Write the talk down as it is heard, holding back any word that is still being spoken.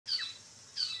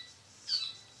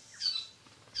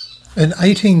In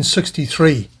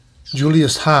 1863,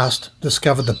 Julius Haast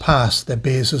discovered the pass that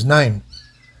bears his name.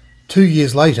 2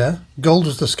 years later, gold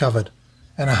was discovered,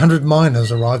 and 100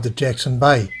 miners arrived at Jackson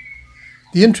Bay.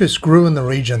 The interest grew in the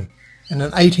region, and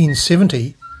in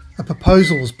 1870, a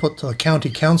proposal was put to the County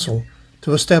Council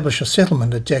to establish a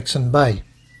settlement at Jackson Bay.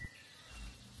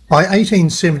 By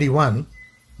 1871,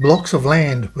 blocks of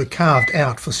land were carved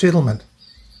out for settlement.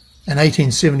 In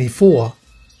 1874,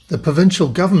 the Provincial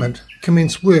Government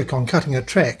commenced work on cutting a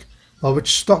track by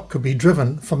which stock could be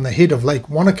driven from the head of Lake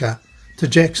Wanaka to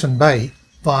Jackson Bay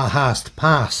via Haast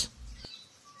Pass.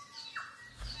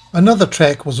 Another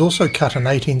track was also cut in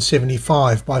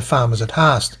 1875 by farmers at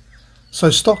Haast, so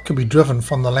stock could be driven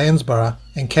from the Landsborough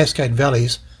and Cascade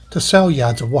valleys to sale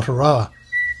yards of Whataroa,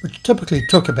 which typically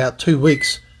took about 2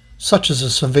 weeks, such as the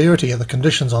severity of the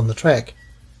conditions on the track.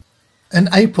 In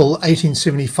April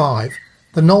 1875,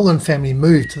 the Nolan family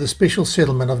moved to the special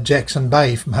settlement of Jackson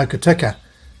Bay from Hokitika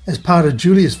as part of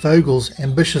Julius Vogel's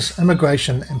ambitious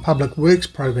immigration and public works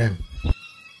program.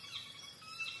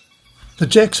 The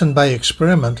Jackson Bay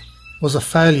experiment was a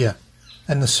failure,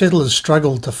 and the settlers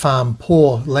struggled to farm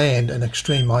poor land in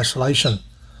extreme isolation.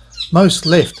 Most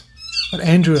left, but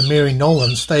Andrew and Mary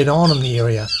Nolan stayed on in the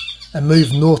area and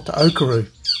moved north to Whataroa,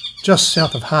 just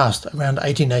south of Haast, around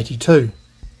 1882.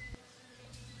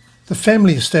 The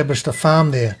family established a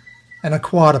farm there and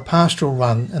acquired a pastoral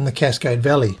run in the Cascade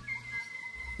Valley.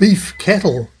 Beef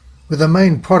cattle were the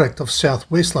main product of South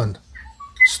Westland.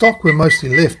 Stock were mostly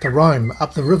left to roam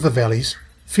up the river valleys,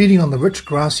 feeding on the rich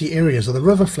grassy areas of the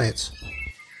river flats.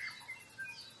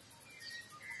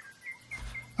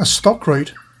 A stock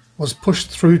route was pushed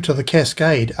through to the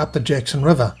Cascade up the Jackson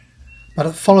River, but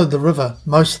it followed the river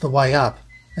most of the way up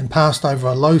and passed over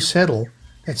a low saddle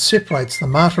that separates the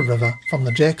Mata River from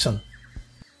the Jackson.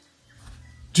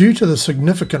 Due to the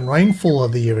significant rainfall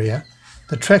of the area,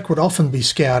 the track would often be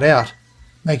scoured out,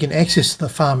 making access to the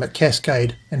farm at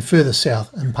Cascade and further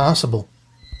south impassable.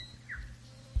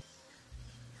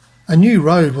 A new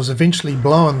road was eventually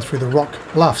blown through the rock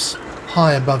bluffs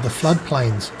high above the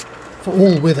floodplains for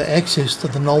all-weather access to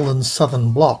the Nolan's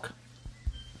southern block.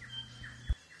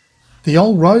 The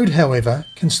old road, however,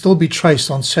 can still be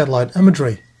traced on satellite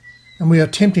imagery, and we are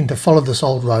attempting to follow this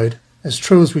old road as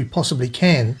true as we possibly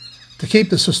can to keep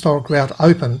this historic route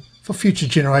open for future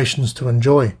generations to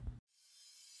enjoy.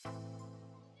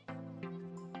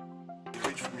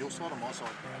 From your side or my side?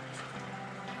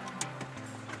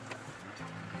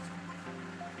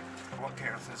 What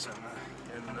Gareth is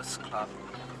in this club.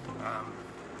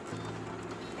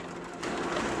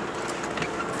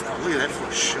 Oh, look at that for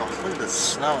a shot. Look at the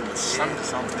snow and the sun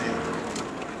just up there.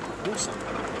 Awesome.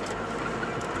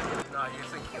 No, you're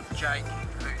thinking of Jake,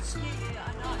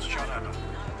 who's shot over.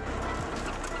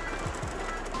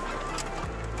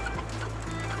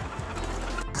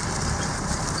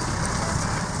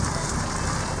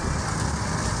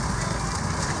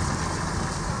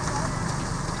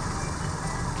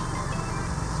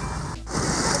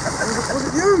 Look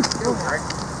at you!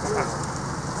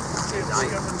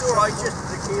 Alright, just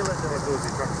tequila. And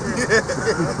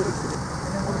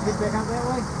then we'll head back up that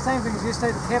way. Same thing as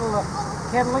yesterday, the cattle are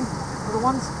cattling, little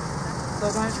ones, so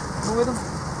don't annoy them.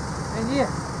 And yeah,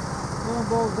 lawn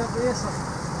bowls up there, so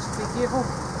just be careful.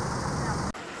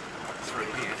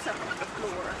 Through here.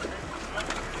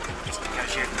 Just in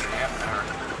case you have to get out there.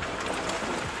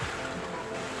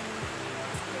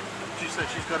 Did you say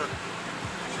she's got a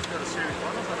series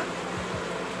one or something?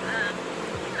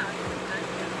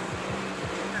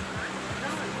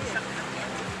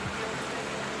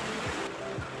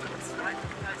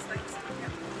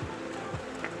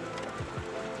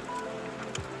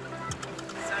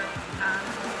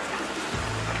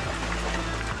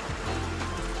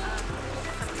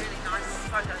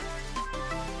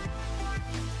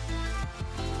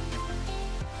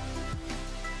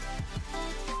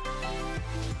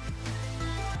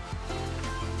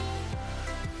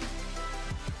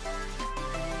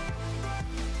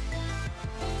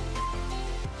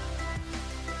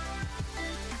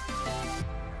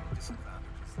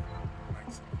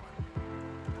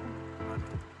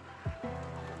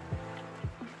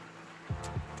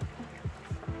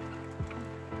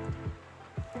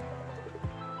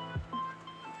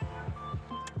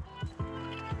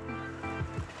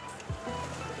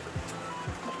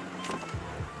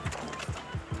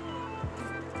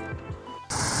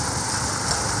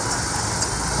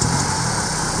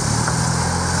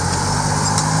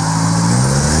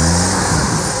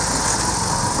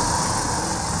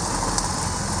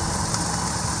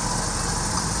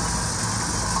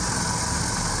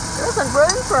 There isn't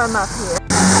room for him up here.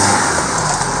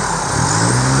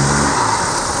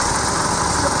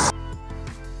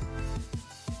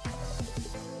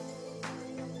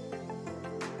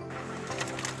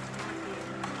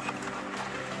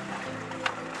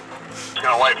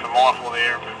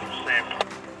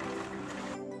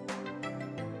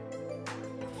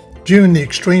 During the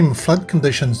extreme flood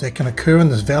conditions that can occur in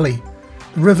this valley,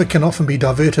 the river can often be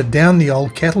diverted down the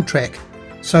old cattle track,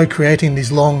 so creating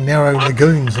these long narrow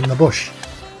lagoons in the bush.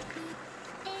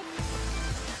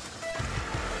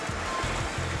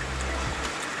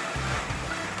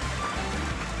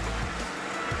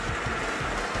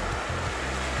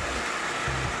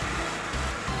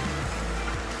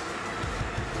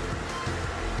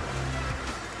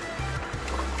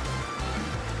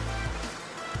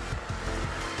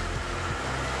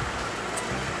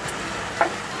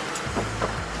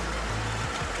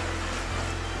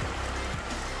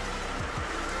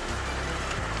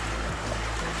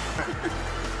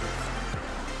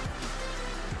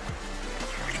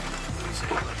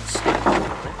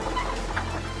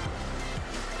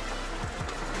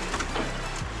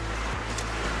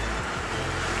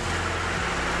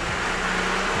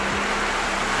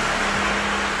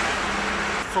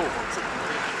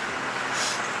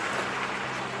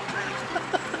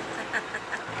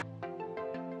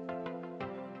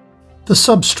 The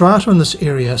substrata in this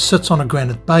area sits on a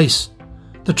granite base.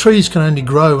 The trees can only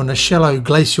grow in a shallow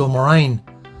glacial moraine,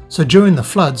 so during the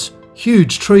floods,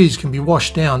 huge trees can be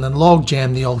washed down and log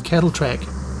jam the old cattle track.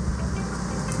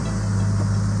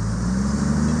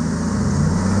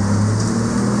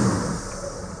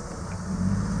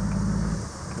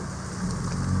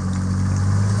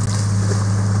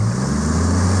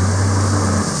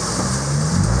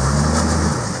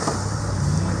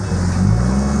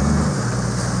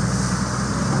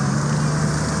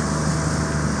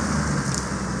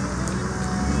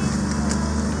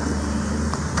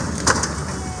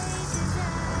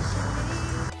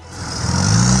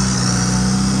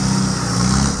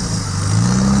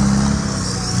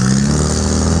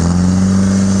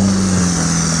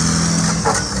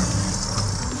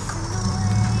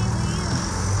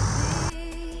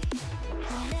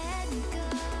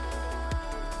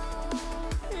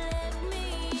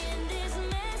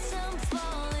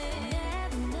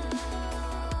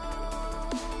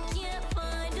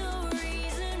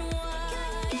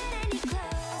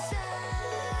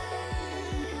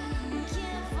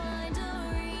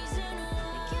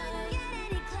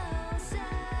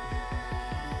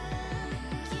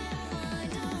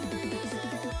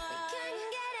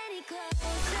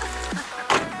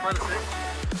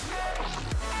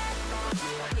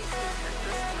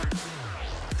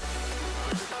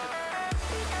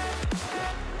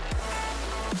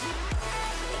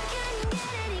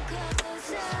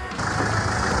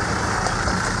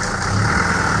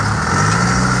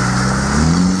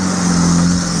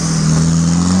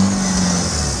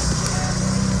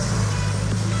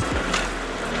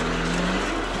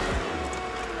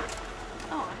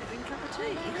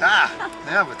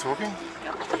 Now we're talking.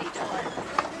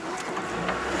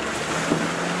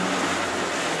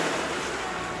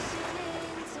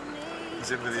 Is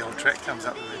that where the old track comes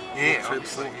up with it? Yeah,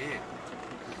 obviously, yeah.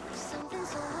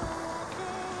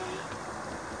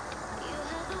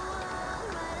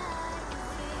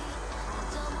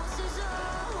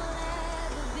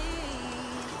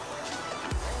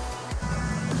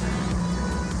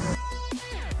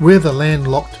 Where the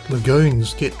landlocked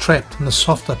lagoons get trapped in the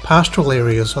softer pastoral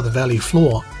areas of the valley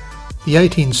floor, the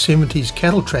 1870s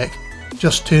cattle track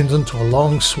just turns into a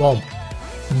long swamp,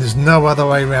 and there's no other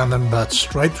way around them but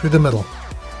straight through the middle.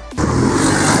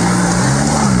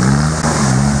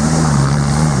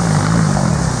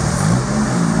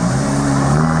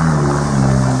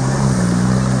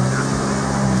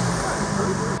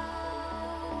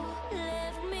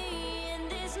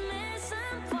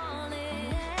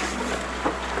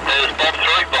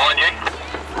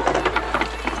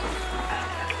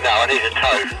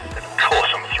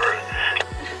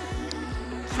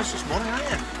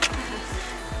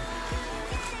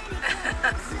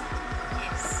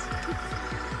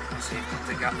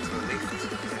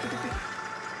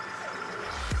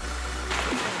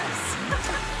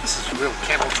 This is real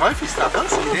camel trophy stuff,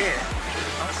 isn't it? Yeah,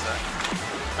 nice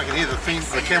though. I can hear the theme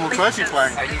of the camel trophy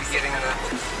playing. Are you getting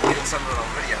some of it on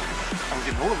video? I'm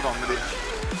getting all of it on video.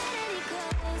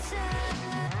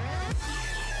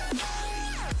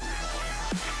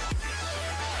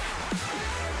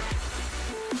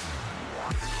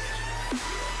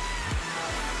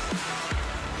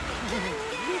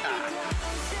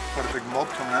 Got a big mob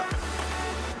coming up.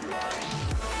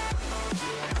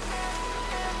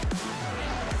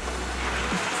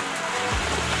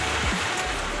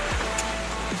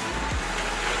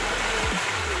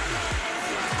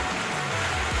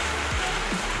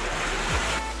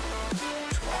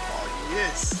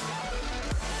 Yes.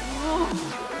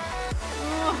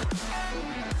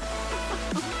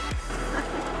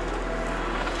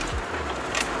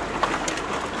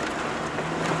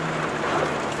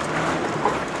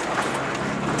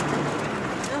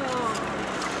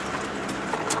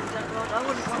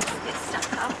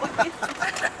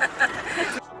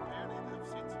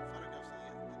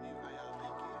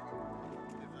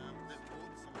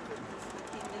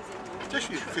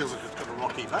 Especially it feels like it's got a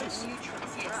rocky base.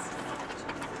 Yes.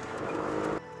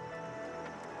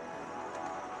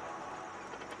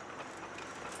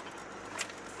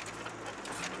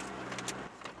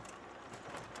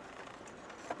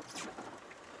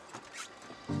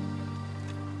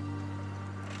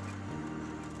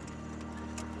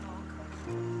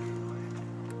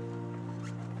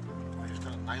 I just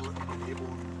gotta nail it with the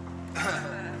airborne.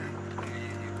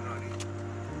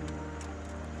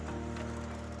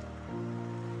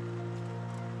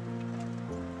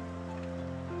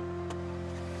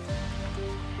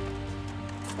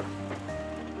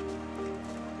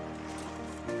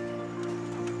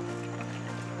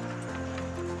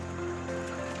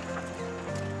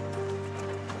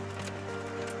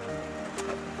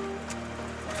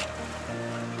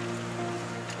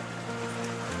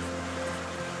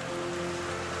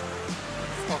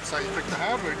 Not say you picked the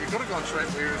hard route, you've got to go straight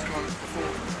where he was gone before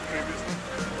previously.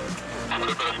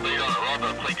 Put a bit of speed on it, right?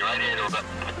 But flick your radiator a bit.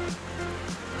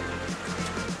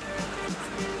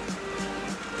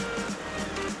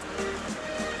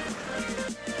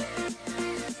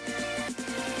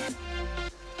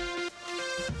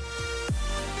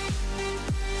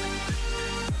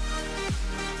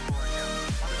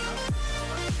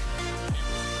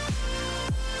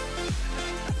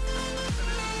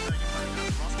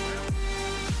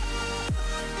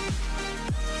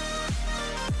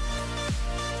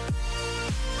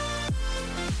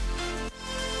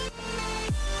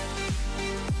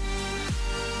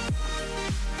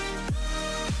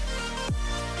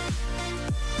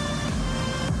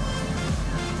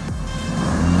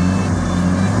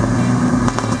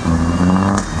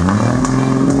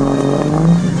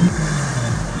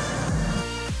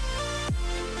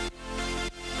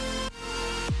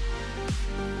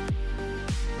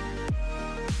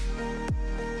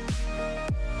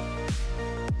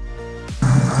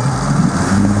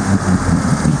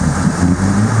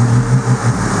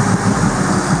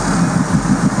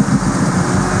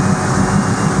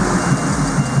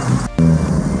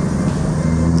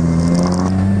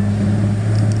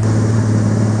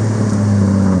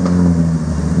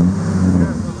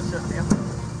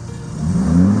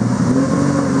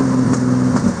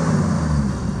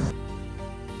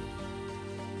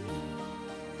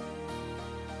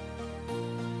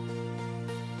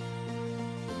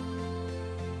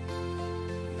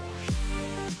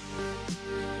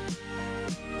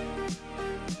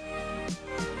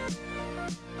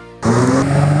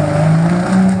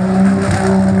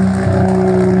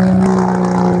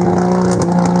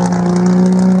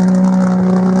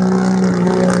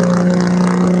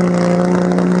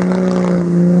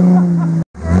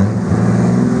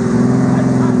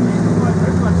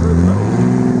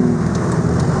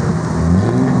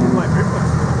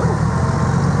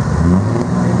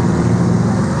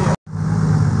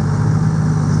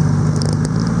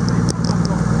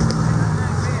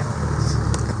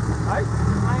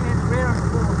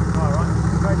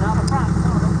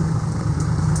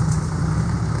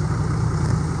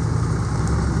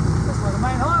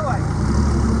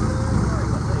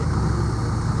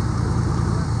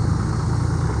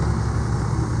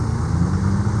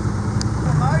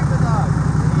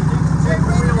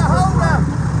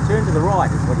 Turn to the right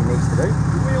is what he needs to do. The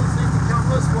wheels need to come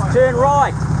this way. Turn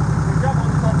right. Jump on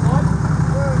the top side.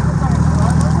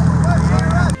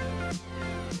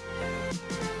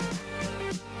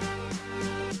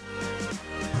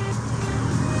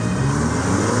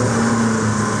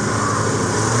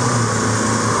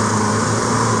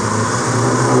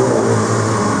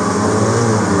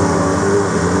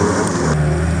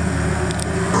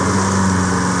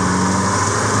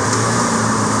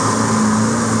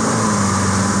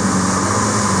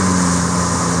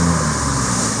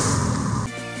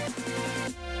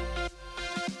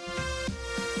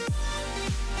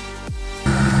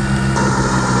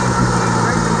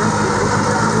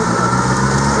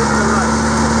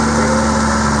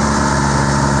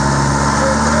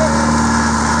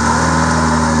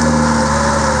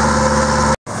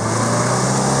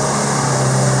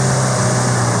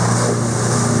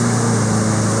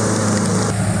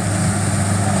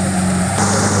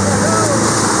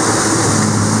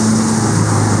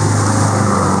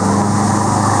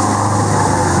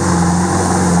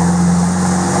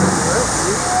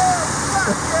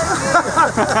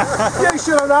 You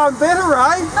should have known better,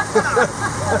 eh?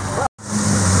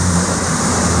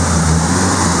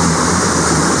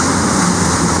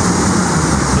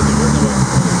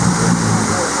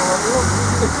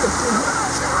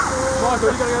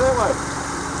 Michael, you gotta go that way.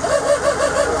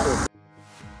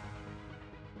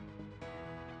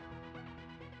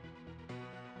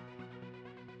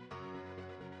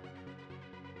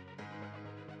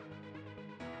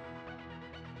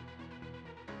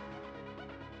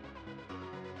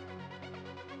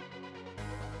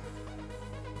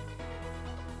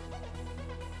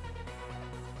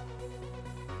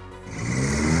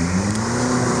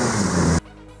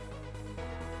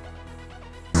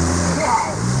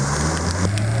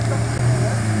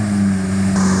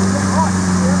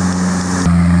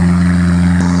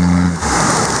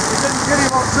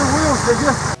 did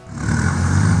you?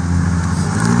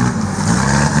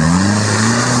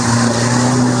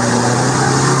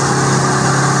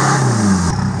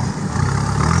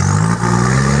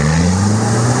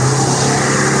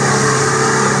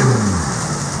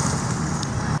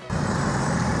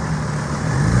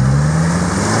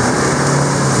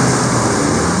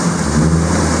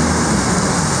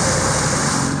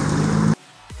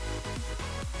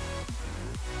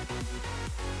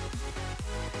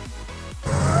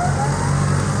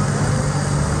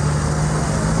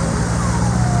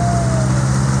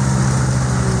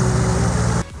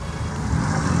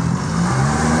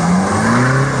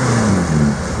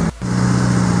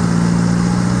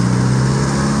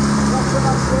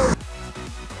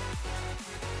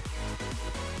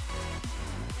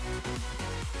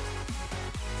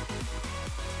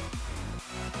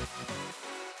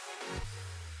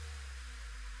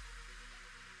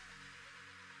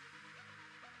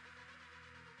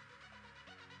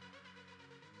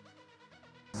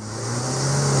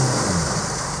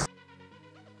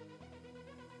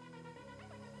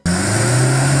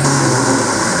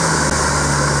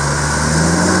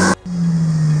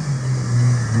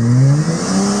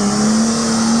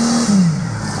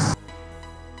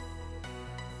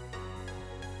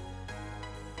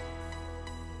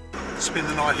 Spend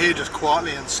the night here just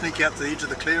quietly and sneak out to the edge of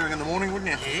the clearing in the morning, wouldn't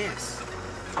you? Yes.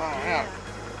 Far out.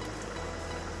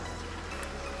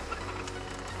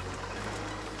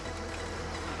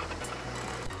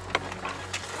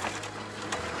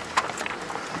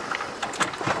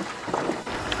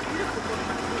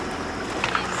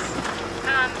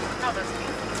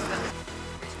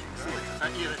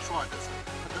 Yeah, that's right.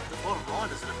 The bottom line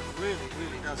is that it really,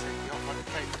 really does hit you off like a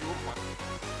Cape York one.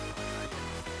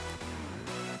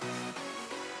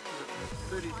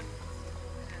 30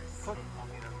 foot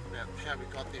about how we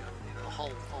got there, the whole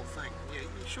thing. Yeah,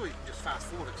 you're sure you can just fast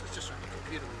forward it, 'cause it's just on your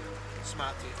computer with your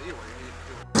smart TV or whatever you can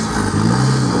do it.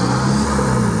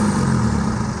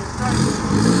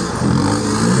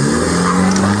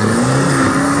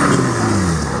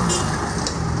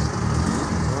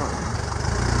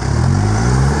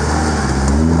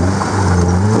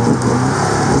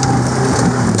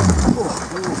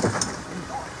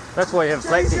 That's why you have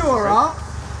safety.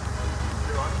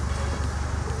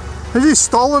 Have you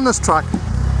stolen this truck?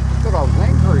 Good old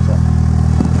Land Cruiser.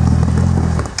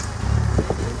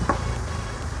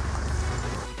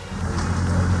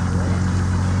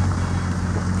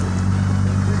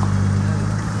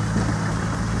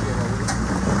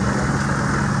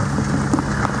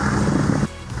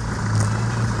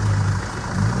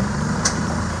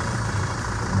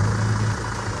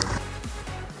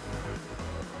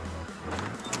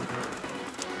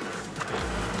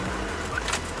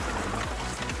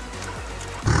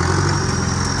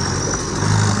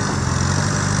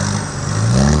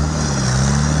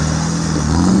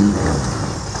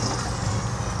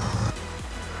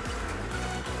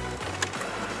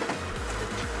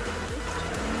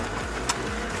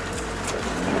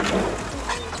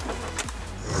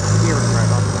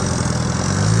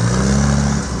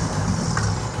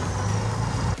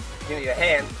 Give me your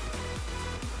hand.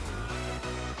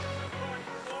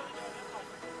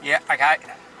 Yeah, okay.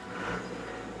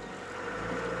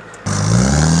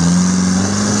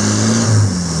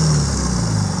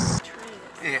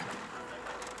 Yeah.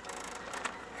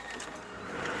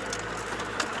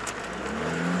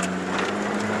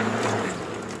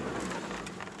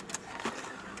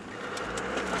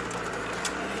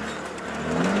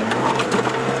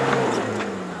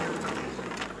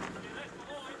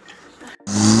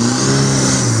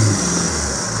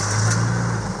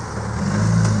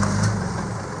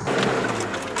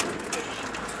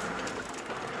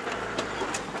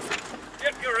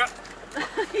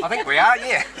 I think we are,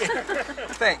 yeah.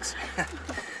 Thanks.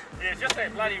 Yeah, just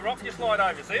that bloody rock you slide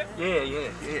over, see it?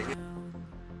 Yeah.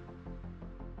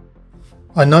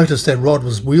 I noticed that Rod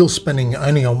was wheel spinning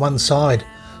only on one side,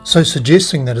 so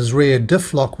suggesting that his rear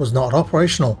diff lock was not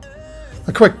operational.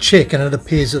 A quick check and it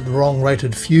appears that the wrong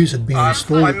rated fuse had been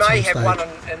installed I at some may stage. have one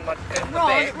in the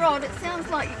back. Rod, it sounds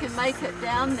like you can make it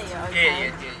down there,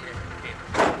 okay?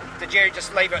 Yeah. Did you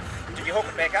just leave it? Did you hook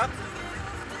it back up?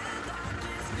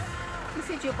 You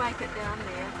said you'll make it down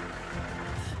there.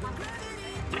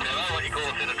 You know what you call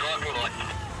it in a driving light.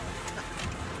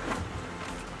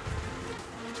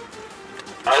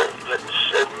 Oh,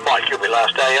 Mike, you'll be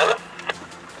last day, over.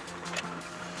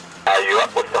 Are you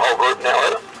up with the whole group now,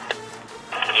 over?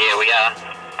 Yeah, we are.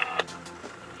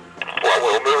 Well,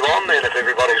 we'll move on then if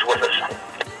everybody's with us.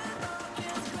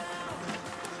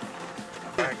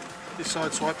 You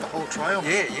sideswiped the whole trail?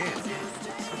 Yeah.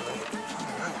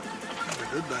 What a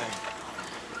good bang.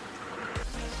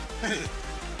 Very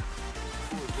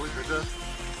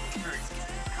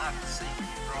hard to see when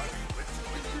you're driving with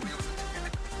your wheels are together.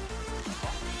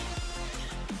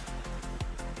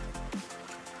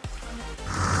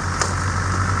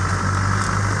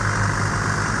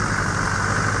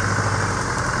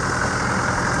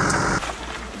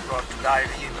 Right, Dave,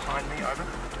 are you behind me? Over.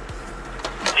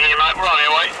 Yeah, mate, we're on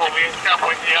our way. We'll be a couple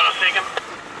in the other second.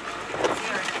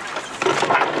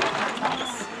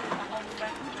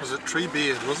 Was it Tree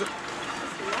Beard, was it?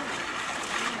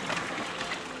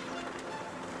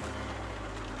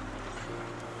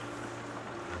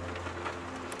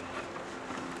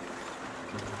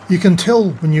 You can tell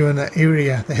when you're in an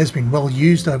area that has been well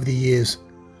used over the years,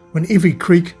 when every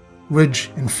creek,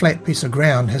 ridge and flat piece of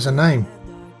ground has a name.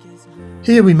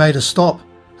 Here we made a stop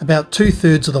about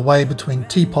 2/3 of the way between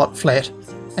Teapot Flat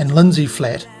and Lindsay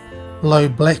Flat, below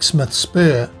Blacksmith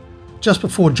Spur, just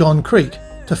before John Creek,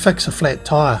 to fix a flat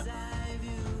tyre.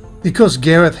 Because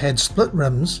Gareth had split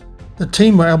rims, the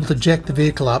team were able to jack the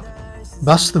vehicle up,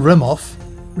 bust the rim off,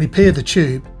 repair the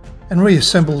tube and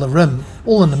reassemble the rim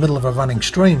all in the middle of a running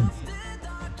stream.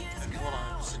 And what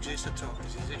I suggested to him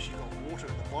is he's actually got water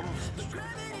at the bottom of the stream,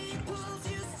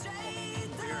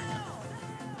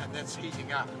 and that's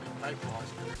heating up and then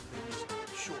vaporising and then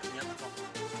shortening out the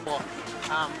top.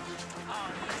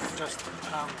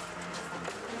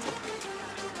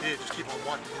 Yeah, just keep on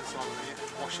wiping the inside of it,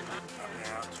 washing it.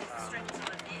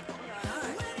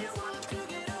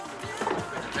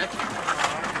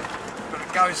 But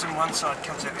it goes in one side,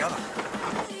 comes out the other.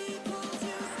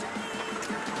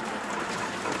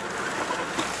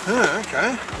 Oh,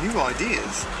 okay. New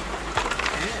ideas.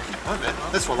 Yeah, I bet.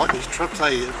 That's why I like these trips, eh?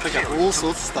 You pick up all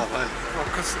sorts of stuff, eh? Well,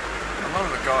 because a lot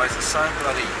of the guys are so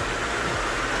bloody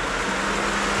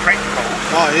practical.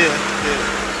 Oh, yeah, yeah.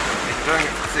 Been doing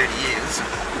it for 30 years.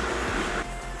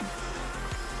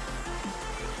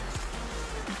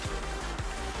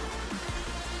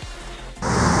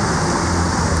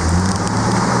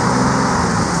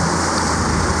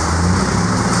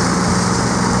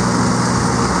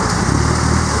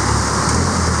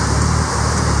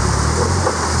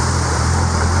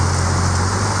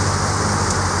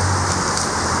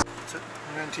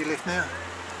 To your left now.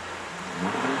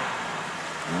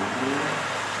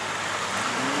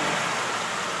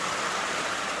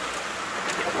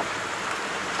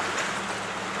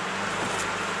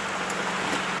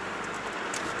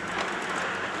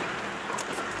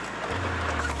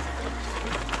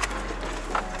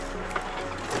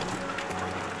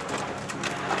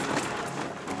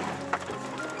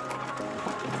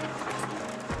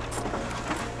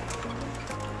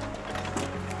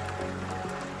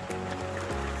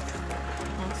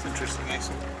 Interesting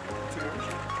accent.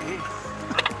 Yeah.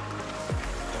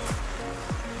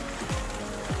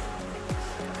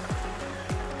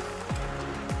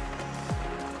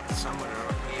 Somewhere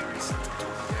up here is talking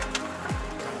about.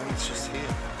 I think it's just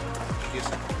here. I guess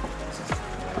it.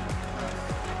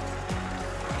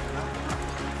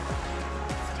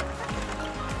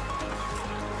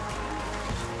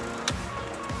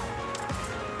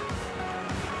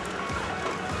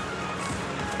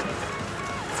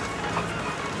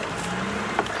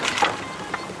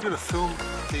 I'm going to film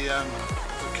the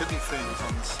kidney ferns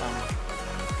on this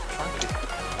trunk here.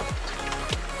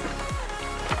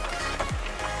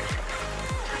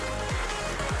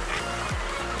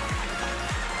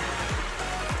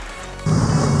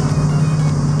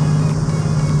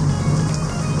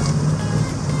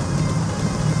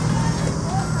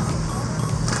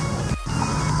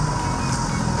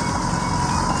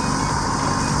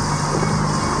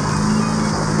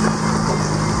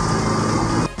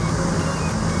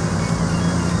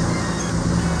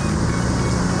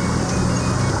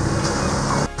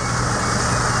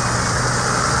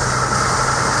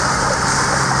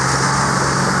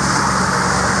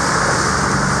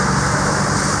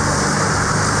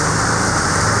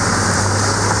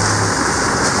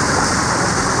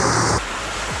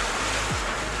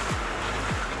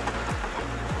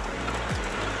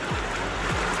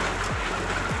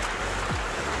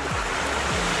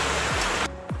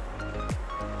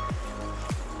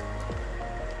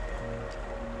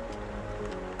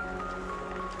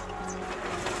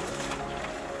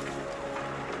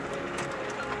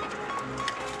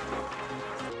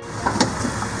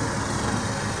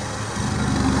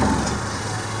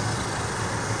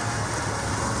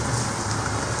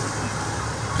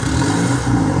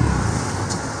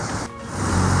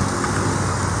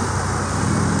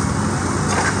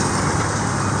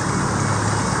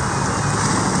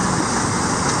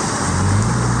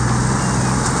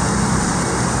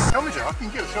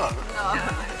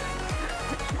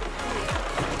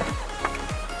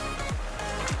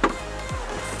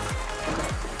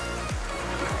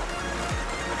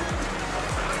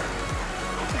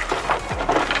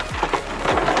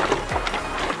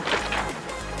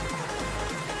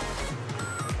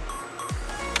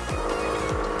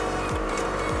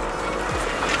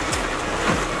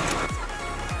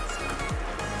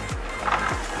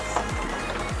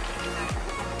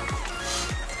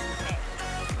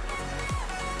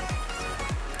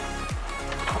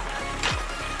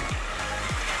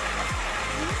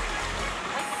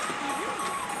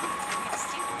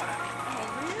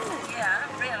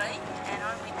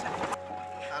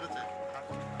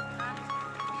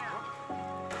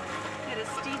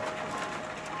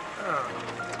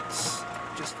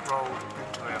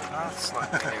 path's like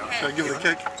chaos. Shall I give it a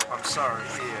kick? I'm sorry,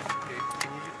 yeah.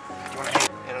 Can you want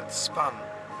to and it spun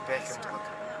back into the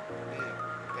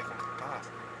back into the path.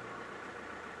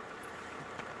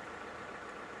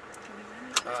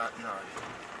 No.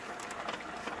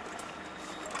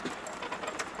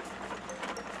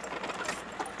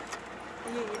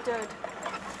 Yeah, you did.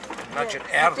 Nudge it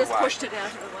out of the way. Just pushed it out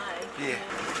of the way. Yeah.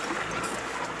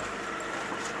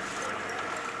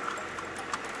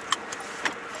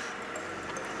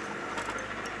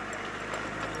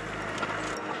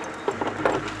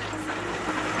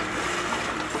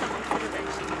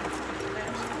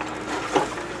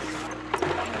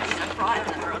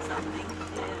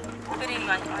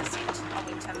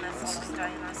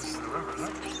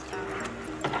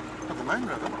 At the main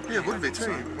river? Yeah, it would be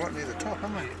too, right near the top,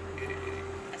 aren't we?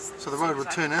 So the road would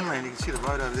turn inland, you can see the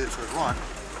road over there to the right.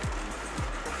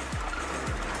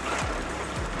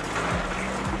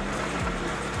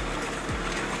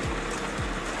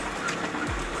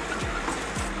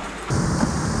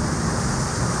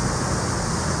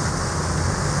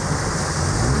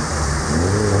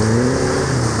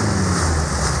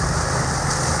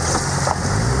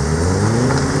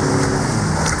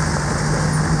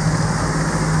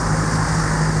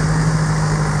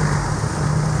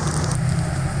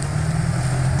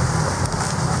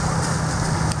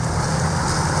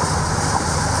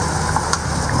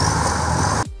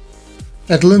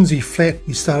 At Lindsay Flat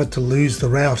we started to lose the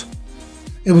route.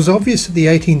 It was obvious that the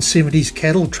 1870s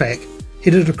cattle track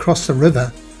headed across the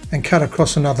river and cut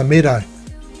across another meadow,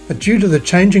 but due to the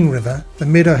changing river, the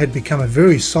meadow had become a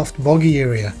very soft boggy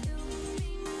area.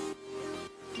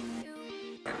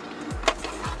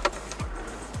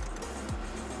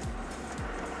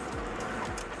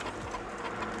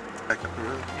 Back up the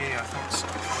river. Yeah, I thought so.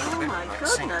 Oh my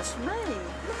goodness me.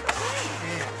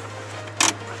 Yeah.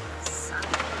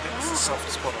 That's the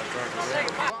soft spot I drove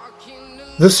around.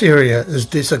 This area is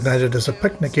designated as a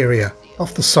picnic area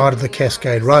off the side of the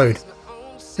Cascade Road.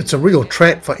 It's a real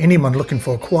trap for anyone looking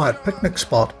for a quiet picnic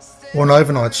spot or an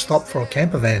overnight stop for a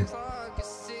camper van. For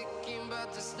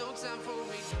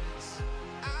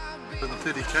the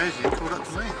 30 k's you caught up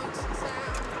to me.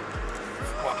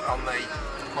 What, on the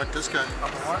White disco.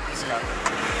 on the white disco?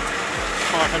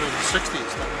 560 or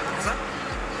something. Is it?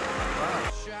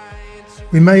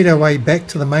 We made our way back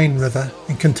to the main river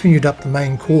and continued up the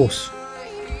main course.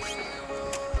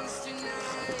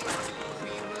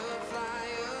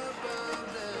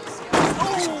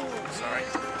 Sorry.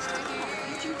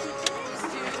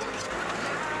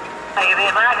 Are you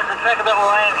there, Mark? Is the track a bit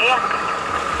more around here?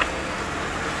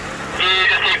 Yeah,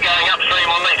 just keep going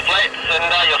upstream on these flats and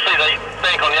you'll see the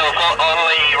bank on the other side, on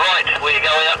the right where you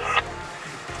go out.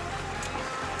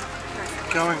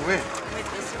 Going where?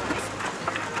 Went this way.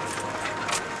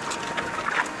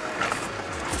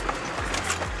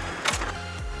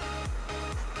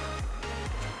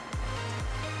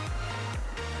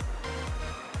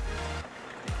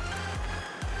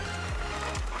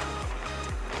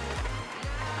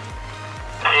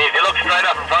 Yeah, if you look straight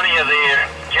up in front of you there,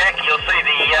 Jack, you'll see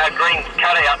the green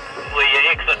cutout where you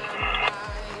exit.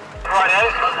 Righto,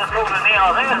 let's just pull it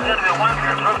now. I think it's going to be a one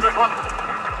for this one.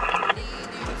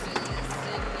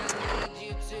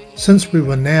 Since we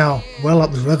were now well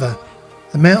up the river,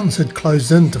 the mountains had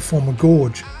closed in to form a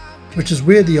gorge, which is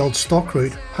where the old stock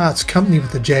route parts company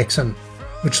with the Jackson,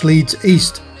 which leads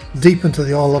east deep into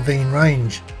the Olivine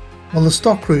Range, while the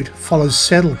stock route follows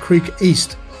Saddle Creek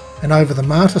east and over the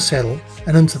Marta Saddle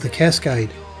and into the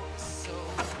Cascade.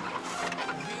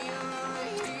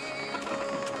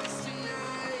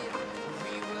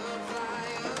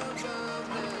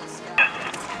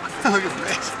 Look at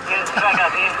that. Here's the track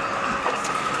up here.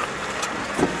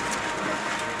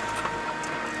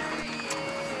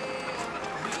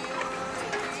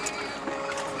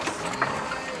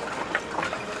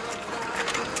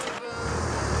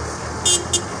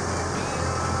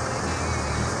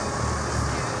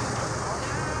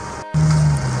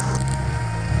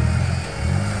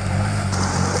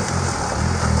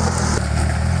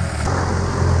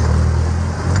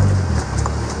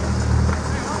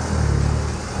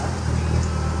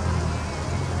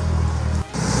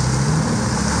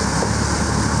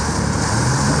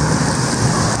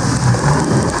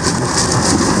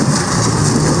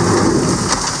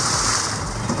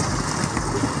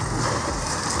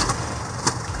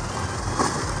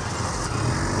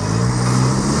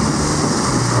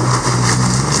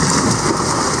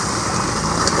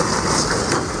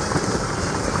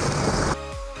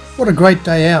 What a great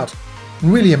day out,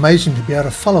 and really amazing to be able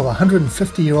to follow a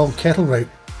 150-year-old cattle route.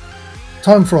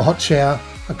 Time for a hot shower,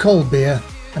 a cold beer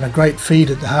and a great feed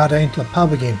at the Hard Antler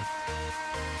pub again.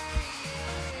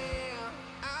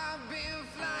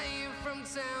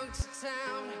 out of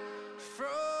town,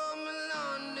 from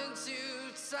London to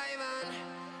Taiwan.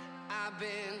 I've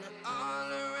been all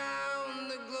around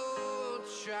the globe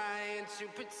trying to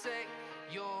protect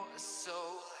your soul.